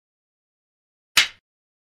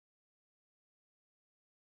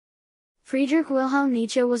Friedrich Wilhelm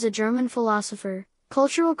Nietzsche was a German philosopher,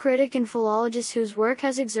 cultural critic and philologist whose work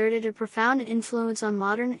has exerted a profound influence on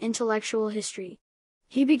modern intellectual history.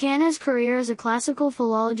 He began his career as a classical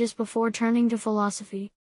philologist before turning to philosophy.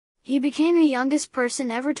 He became the youngest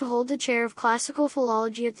person ever to hold the chair of classical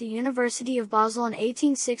philology at the University of Basel in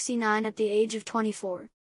 1869 at the age of 24.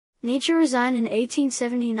 Nietzsche resigned in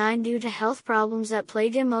 1879 due to health problems that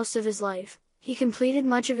plagued him most of his life. He completed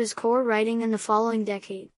much of his core writing in the following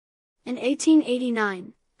decade. In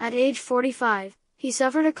 1889, at age 45, he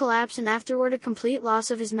suffered a collapse and afterward a complete loss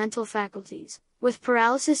of his mental faculties, with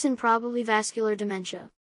paralysis and probably vascular dementia.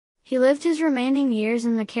 He lived his remaining years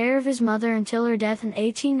in the care of his mother until her death in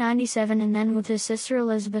 1897 and then with his sister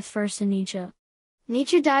Elizabeth I in Nietzsche.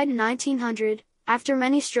 Nietzsche died in 1900, after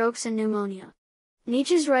many strokes and pneumonia.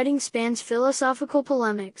 Nietzsche's writing spans philosophical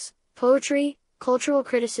polemics, poetry, cultural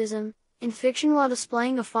criticism, and fiction while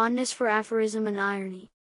displaying a fondness for aphorism and irony.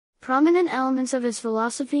 Prominent elements of his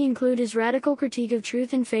philosophy include his radical critique of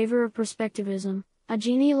truth in favor of perspectivism, a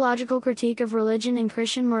genealogical critique of religion and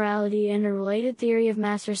Christian morality and a related theory of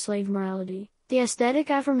master-slave morality, the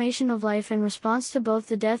aesthetic affirmation of life in response to both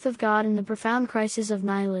the death of God and the profound crisis of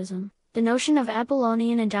nihilism, the notion of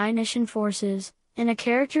Apollonian and Dionysian forces, and a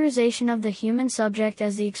characterization of the human subject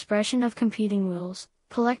as the expression of competing wills,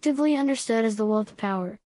 collectively understood as the will to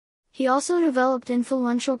power. He also developed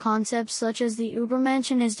influential concepts such as the Übermensch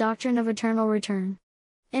and his doctrine of eternal return.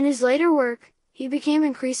 In his later work, he became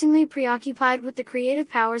increasingly preoccupied with the creative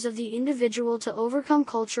powers of the individual to overcome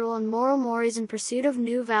cultural and moral mores in pursuit of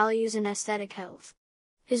new values and aesthetic health.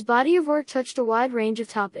 His body of work touched a wide range of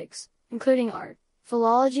topics, including art,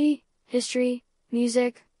 philology, history,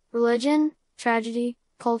 music, religion, tragedy,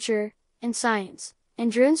 culture, and science,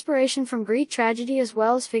 and drew inspiration from Greek tragedy as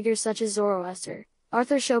well as figures such as Zoroaster,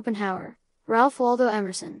 Arthur Schopenhauer, Ralph Waldo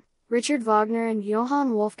Emerson, Richard Wagner and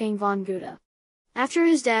Johann Wolfgang von Goethe. After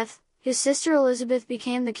his death, his sister Elizabeth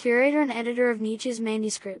became the curator and editor of Nietzsche's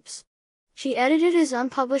manuscripts. She edited his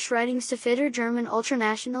unpublished writings to fit her German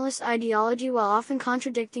ultranationalist ideology while often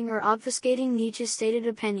contradicting or obfuscating Nietzsche's stated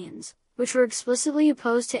opinions, which were explicitly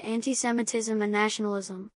opposed to anti-Semitism and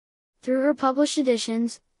nationalism. Through her published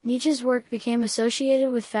editions, Nietzsche's work became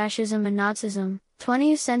associated with fascism and Nazism.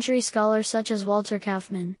 20th-century scholars such as Walter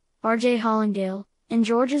Kaufmann, R.J. Hollingdale, and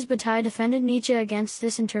Georges Bataille defended Nietzsche against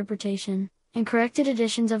this interpretation, and corrected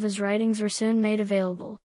editions of his writings were soon made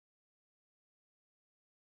available.